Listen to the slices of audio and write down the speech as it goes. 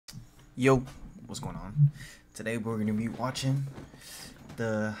Yo, what's going on? Today we're gonna be watching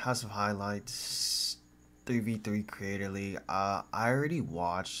the House of Highlights 3v3 Creator League. I already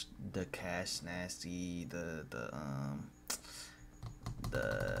watched the Cash Nasty, the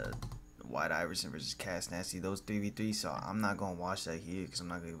White Iverson versus Cash Nasty, those 3v3. So I'm not gonna watch that here because I'm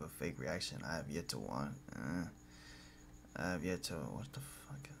not gonna give a fake reaction. I have yet to watch. What the fuck?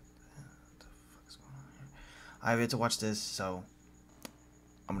 What the fuck is going on here? I have yet to watch this, so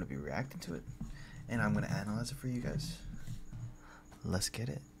I'm gonna be reacting to it, and I'm gonna analyze it for you guys. Let's get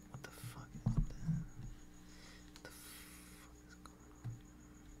it. What the fuck is that? What the fuck is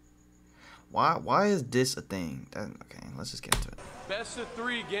going on? Why is this a thing? Okay, let's just get into it. Best of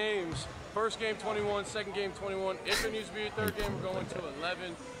 3 games. First game 21, second game 21. If there needs to be a third game, we're going to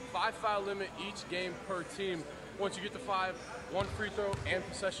 11. 5 foul limit each game per team. Once you get to 5, 1 free throw and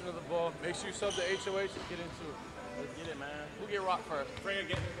possession of the ball. Make sure you sub the HOH and get into it. Let's get it, man. We'll get rock first. Fringer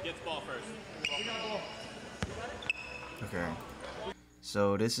gets ball first. Okay.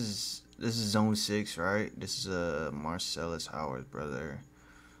 So this is Zone 6, right? This is Marcellus Howard's brother.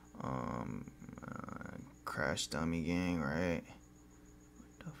 Crash Dummy Gang, right?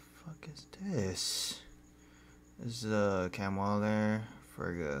 What the fuck is this? This is Camwell there.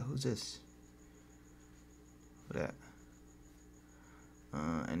 Ferga. Who's this? Who that?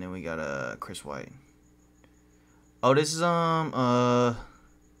 And then we got Chris White. Oh, this is damn,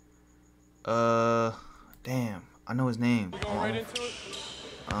 I know his name. We going right into it?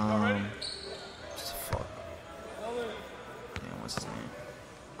 What the fuck? Damn, what's his name?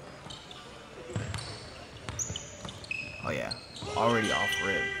 Oh yeah, already off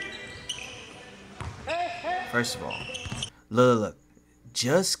rip. First of all, look.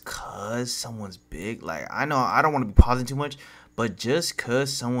 Just cause someone's big, like I know I don't want to be pausing too much, but just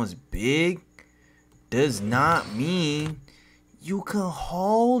cause someone's big does not mean you can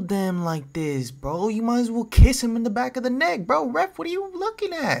hold them like this, bro. You might as well kiss him in the back of the neck, bro. Ref, what are you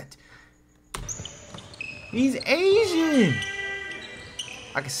looking at? He's Asian.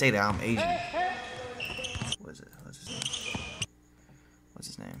 I can say that I'm Asian. What is it? What's his name? What's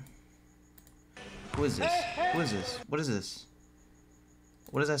his name? Who is this? Who is this? What is this?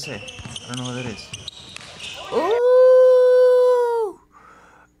 What does that say? I don't know what that is. Ooh!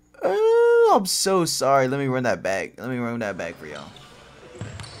 Ooh, I'm so sorry. Let me run that back. Let me run that back for y'all.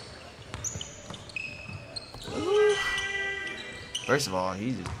 First of all,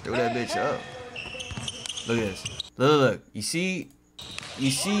 he just threw that bitch up. Look at this. Look. You see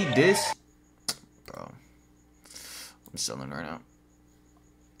this? Bro. I'm selling right now.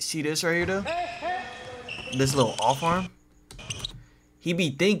 See this right here, though? This little off arm? He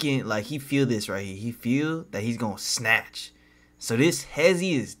be thinking, like, he feel this right here. He feel that he's gonna snatch. So this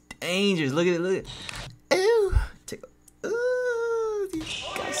hezzy is dangerous. Look at it, look at it. Ooh. Ooh. He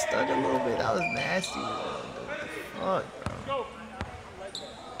got stuck a little bit. That was nasty. What the fuck, bro?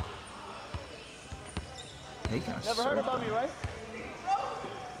 He kind of Never heard about me, right?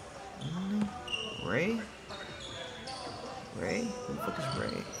 Ray? Ray? Who the fuck is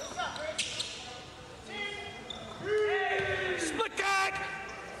Ray?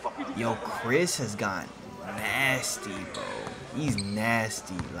 Yo, Chris has gotten nasty, bro. He's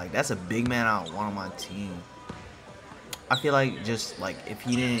nasty. Like, that's a big man I want on my team. I feel like just, like, if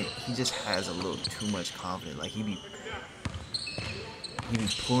he didn't, he just has a little too much confidence. Like, he be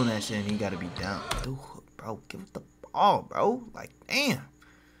pulling that shit and he gotta be down. Dude, bro, give us the ball, bro. Like, damn.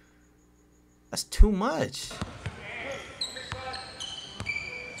 That's too much.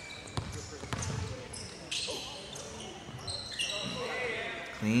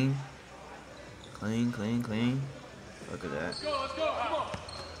 Clean. Look at that. Let's go.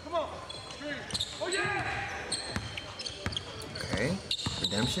 Come on. Oh, yeah. Okay.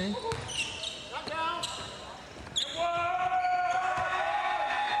 Redemption.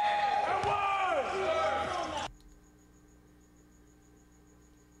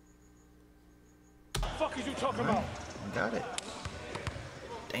 Fuck is you talking about? Got it.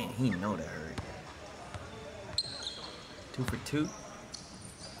 Dang, he know that hurt. 2 for 2.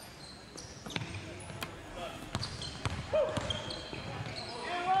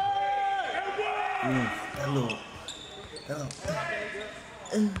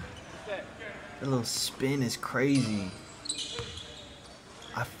 Ooh, that little spin is crazy.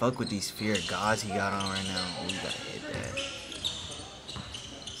 I fuck with these Fear of Gods he got on right now. Oh, we gotta hit that.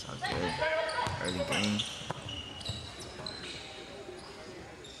 It's all good. Early game.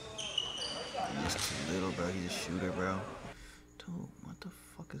 He's just too little, bro. He's a shooter, bro. Dude, what the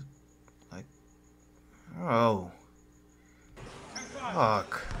fuck is... Like... Oh.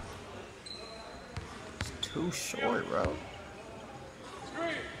 Fuck. Too short, bro.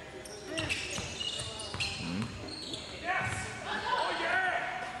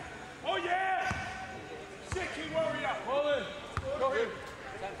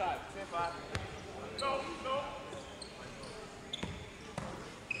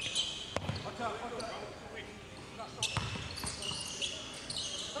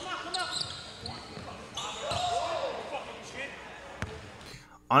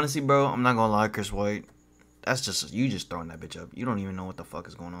 Honestly, bro, I'm not gonna lie, Chris White. That's just you just throwing that bitch up. You don't even know what the fuck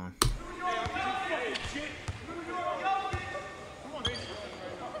is going on.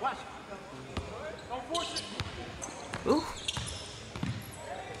 Ooh.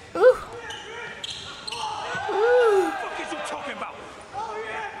 Ooh.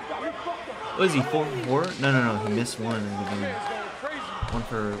 What is he, 4 for 4? No. He missed one in the beginning. One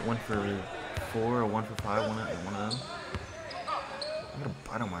for 4 or 1 for 5. One of them. I'm gonna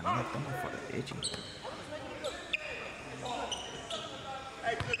bite on my neck. That motherfucker itchy.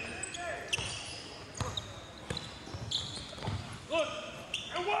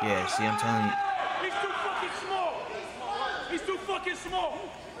 Yeah, see, I'm telling you. He's too fucking small. He's too fucking small.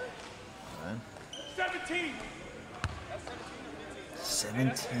 Right. 17.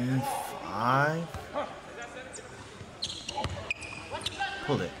 17-5.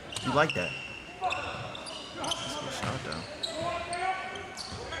 Pull it. You like that? That's a good shot, though.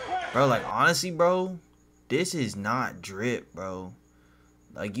 Bro, like, honestly, bro, this is not drip, bro.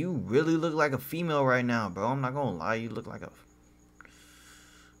 Like, you really look like a female right now, bro. I'm not gonna lie. You look like a...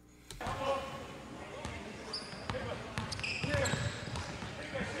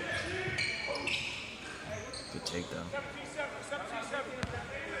 Good take, though.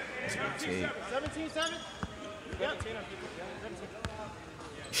 That's a good take. 17-7?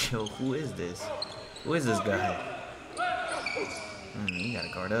 Yo, who is this? Who is this guy? You gotta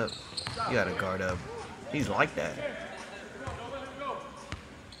guard up. You gotta guard up. He's like that.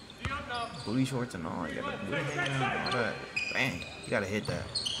 Booty shorts and all. You gotta booty hanging out and all that. Bang. You gotta hit that.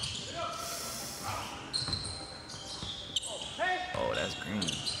 Oh, that's green.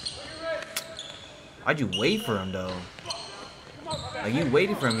 Why'd you wait for him, though? Like, you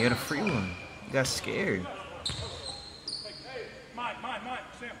waited for him. You had a free one. You got scared.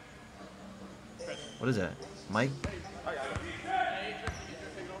 What is that? Mike?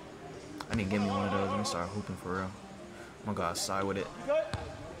 I need to get me one of those. Let me start hooping for real. I'm gonna go outside with it.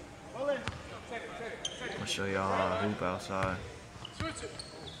 I'm gonna show y'all how to hoop outside.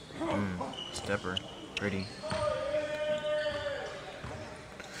 Stepper. Pretty.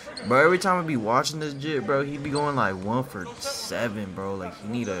 Bro, every time I be watching this jit, bro, he be going like 1 for 7, bro. Like, he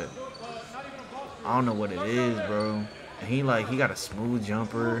need a... I don't know what it is, bro. And he got a smooth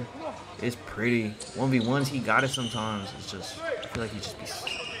jumper. It's pretty. 1v1s, he got it sometimes. It's just... I feel like he just be...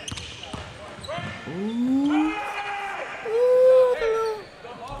 Ooh. Ooh.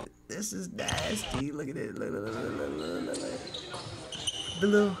 This is nasty. Look at it. Look. The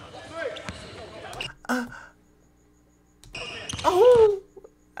little...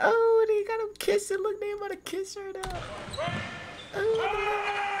 Oh, they got him kissing. Look, they about to kiss her now.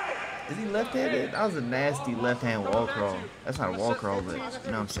 Oh, is he left-handed? That was a nasty left-hand wall crawl. That's not a wall crawl, but you know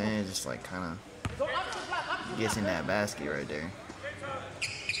what I'm saying? Just like kind of gets in that basket right there.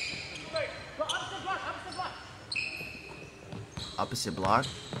 Opposite block.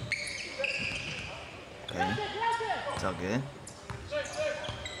 Okay. It's all good.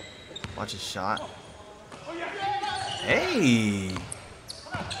 Watch his shot. Hey!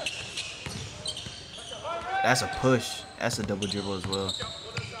 That's a push. That's a double dribble as well.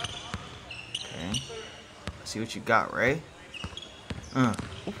 Okay. See what you got, Ray. Ooh.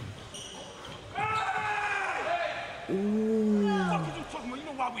 You know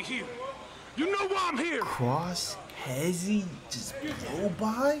why we here. You know why I'm here. Cross Hezzy just blow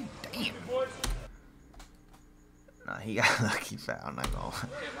by? Damn. Nah, he got a lucky foul. I ain't gonna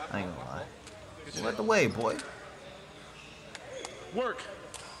lie. Let the way, boy. Work.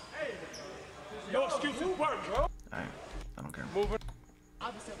 No excuses. Work, bro. Alright. I don't care.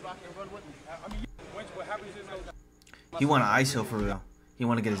 He want an ISO for real. He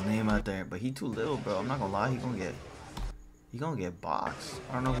want to get his name out there, but he too little, bro. I'm not gonna lie. He gonna get boxed.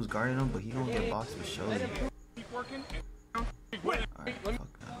 I don't know who's guarding him, but he gonna get boxed for sure. Alright, fuck that.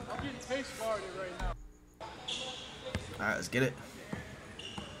 Alright, let's get it.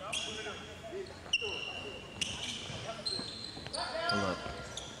 Pull up.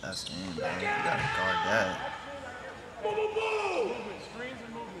 That's the end, man. You gotta guard that. Screens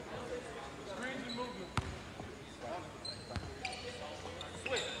and movement.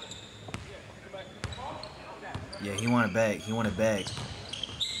 Yeah, he wanted back.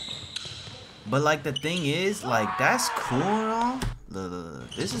 But like the thing is, like that's cool and all.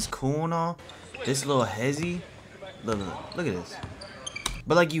 Look. This is cool and all. This little Hezzy. Look at this.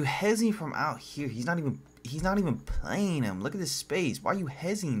 But like you Hezzy from out here, he's not even playing him. Look at this space. Why are you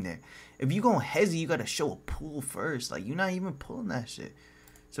Hezzying there? If you going Hezzy, you gotta show a pull first. Like you're not even pulling that shit.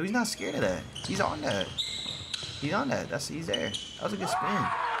 So he's not scared of that. He's on that. He's there. That was a good spin.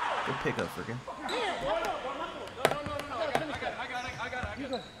 Good pickup, freaking. Good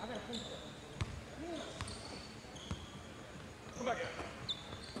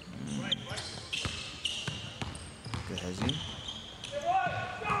Hezzy.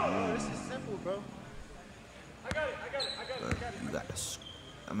 This is simple, bro. But you got to.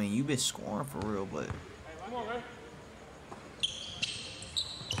 I mean, you been scoring for real, but. Come on, man.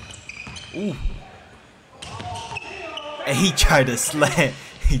 Ooh. And he tried to slam.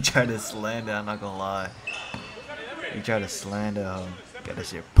 He tried to slam that. I'm not gonna lie. He tried to slam that. Got that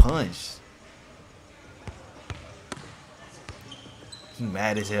shit punched. He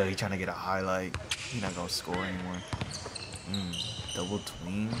mad as hell. He trying to get a highlight. He not gonna score anymore. Double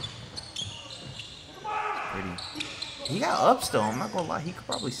tween. Pretty. He got ups though. I'm not gonna lie. He could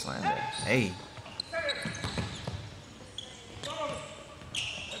probably slam that. Hey.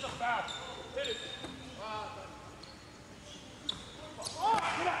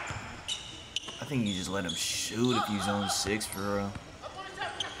 I think you just let him shoot if you zone 6 for real.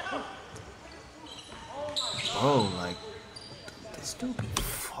 Bro, like, this dude be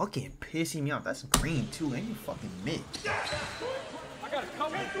fucking pissing me off. That's green too, and you fucking mid. I got a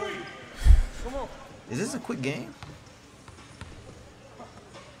couple for you. Come on. Is this a quick game?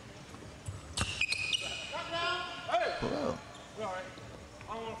 Pull up. All right.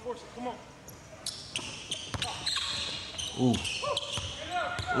 I don't want to force it. Come on. Ooh.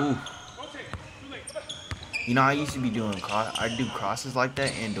 You know, I used to be doing I do crosses like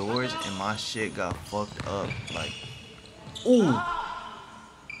that indoors, and my shit got fucked up. Like, ooh. Oh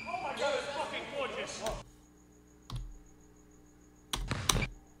my God, it's fucking gorgeous.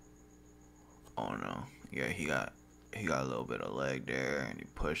 Oh no. Yeah, he got a little bit of leg there, and he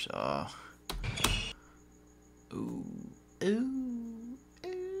pushed off. Ooh. Ooh.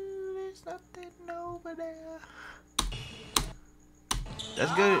 There's nothing over there.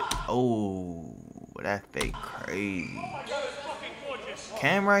 That's good. Oh, that fake crazy.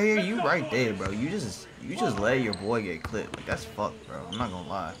 Cam right here, you right there, bro. You just let your boy get clipped. Like, that's fucked, bro. I'm not gonna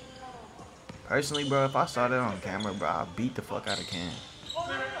lie. Personally, bro, if I saw that on camera, bro, I'd beat the fuck out of Cam.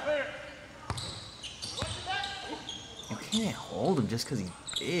 You can't hold him just because he's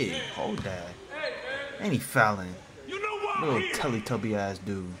big. Hold that. Ain't he fouling? Little Teletubby ass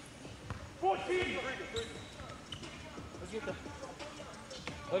dude. 14.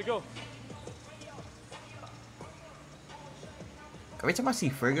 Let it go. Every time I see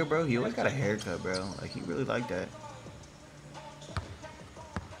Frigga, bro, he always got a haircut, bro. Like, he really like that.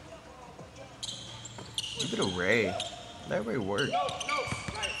 Look at a Ray. Let Ray work.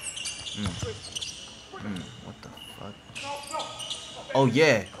 What the fuck? Oh,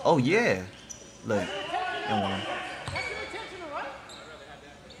 yeah. Oh, yeah. Look. And one.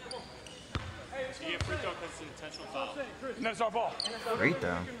 And that's our ball. Free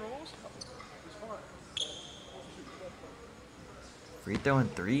throw. Free throwing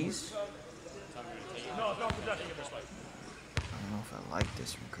threes? I don't know if I like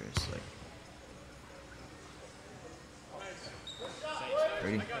this from Chris. Like,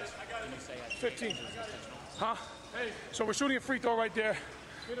 pretty. 15. Huh? So we're shooting a free throw right there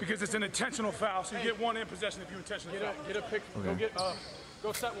because it's an intentional foul. So you get one in possession if you intentionally foul. Get a pick. Okay.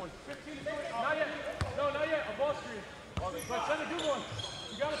 Go set one. Not yet. No, not yet. A ball screen. But set a good one.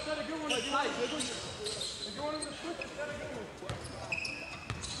 You gotta set a good one. If you want him to shoot, set a good one.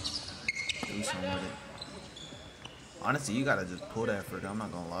 Do something with it. Honestly, you gotta just pull that Frigga. I'm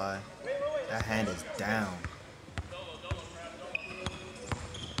not gonna lie. That hand is down.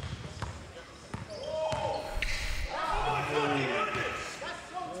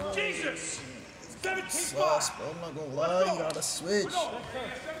 Jesus! 17 Sauce, bro. I'm not gonna lie. You gotta switch.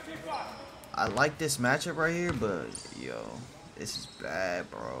 I like this matchup right here, but yo, this is bad,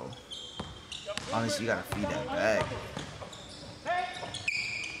 bro. Honestly, you gotta feed that back.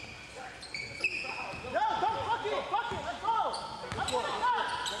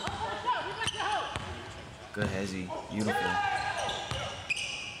 Good Hezzy. Beautiful.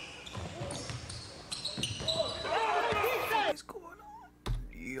 What's going on?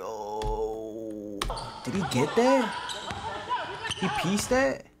 Yo. Did he get that? He pieced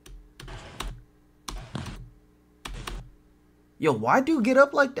that? Yo, why do you get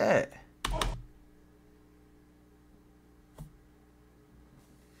up like that?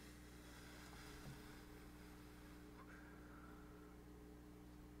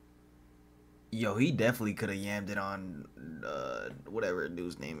 Yo, he definitely could have yammed it on whatever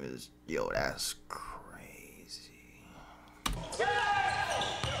dude's name is. Yo, that's crazy.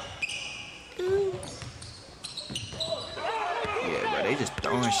 Yeah, bro, they just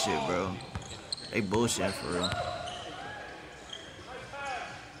throwing shit, bro. They bullshitting for real.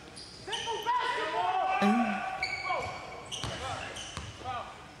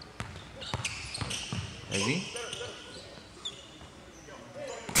 Is he?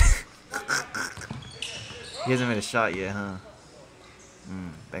 He hasn't made a shot yet, huh?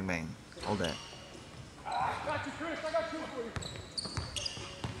 Bang bang. Hold that. Got you, Chris. I got two for you.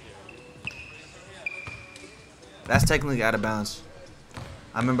 That's technically out of bounds.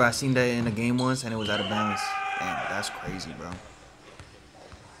 I remember I seen that in a game once and it was out of bounds. Damn, that's crazy, bro.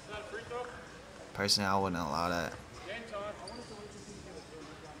 Personally, I wouldn't allow that.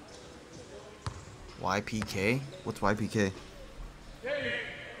 YPK? What's YPK?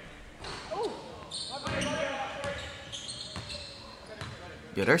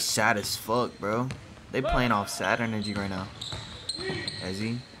 Yo, they're sad as fuck, bro. They playing off sad energy right now. Is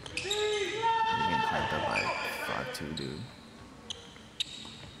he? He's getting clamped up by 5'2", dude.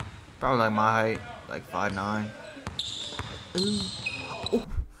 Probably like my height, like 5'9". Ooh. Oh.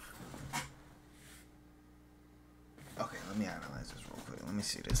 Okay, let me analyze this real quick. Let me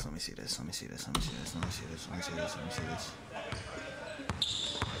see this. Let me see this. Let me see this. Let me see this. Let me see this. Let me see this. Let me see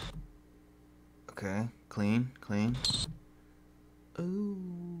this. Okay, clean, clean. Ooh.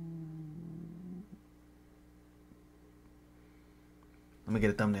 Let me get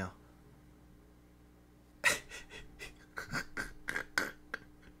a thumbnail.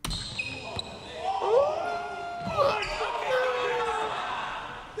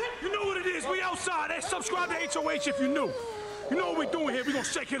 You know what it is. We outside. Hey, subscribe to HOH if you new. You know what we're doing here. We're going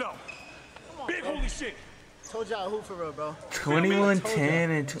to shake it up. Big holy shit. Told y'all who for real, bro. 21,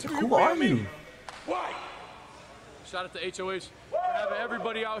 10, and 2. Who are you? Why? Shout out to HOH for having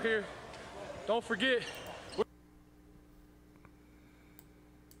everybody out here. Don't forget.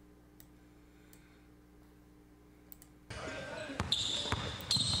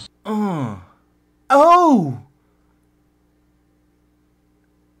 Oh!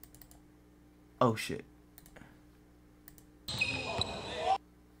 Oh, shit.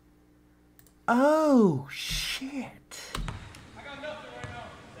 Oh, shit. I got nothing right now.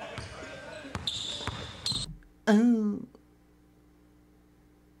 Oh.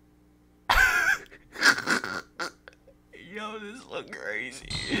 Yo, this look crazy.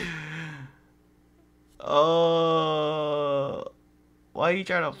 Oh. Why he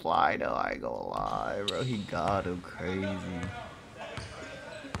trying to fly though? I ain't gonna lie, bro. He got him crazy.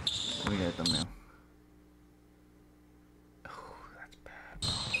 Let me get a thumbnail. Oh, that's bad.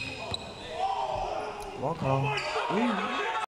 Walk on. Ooh.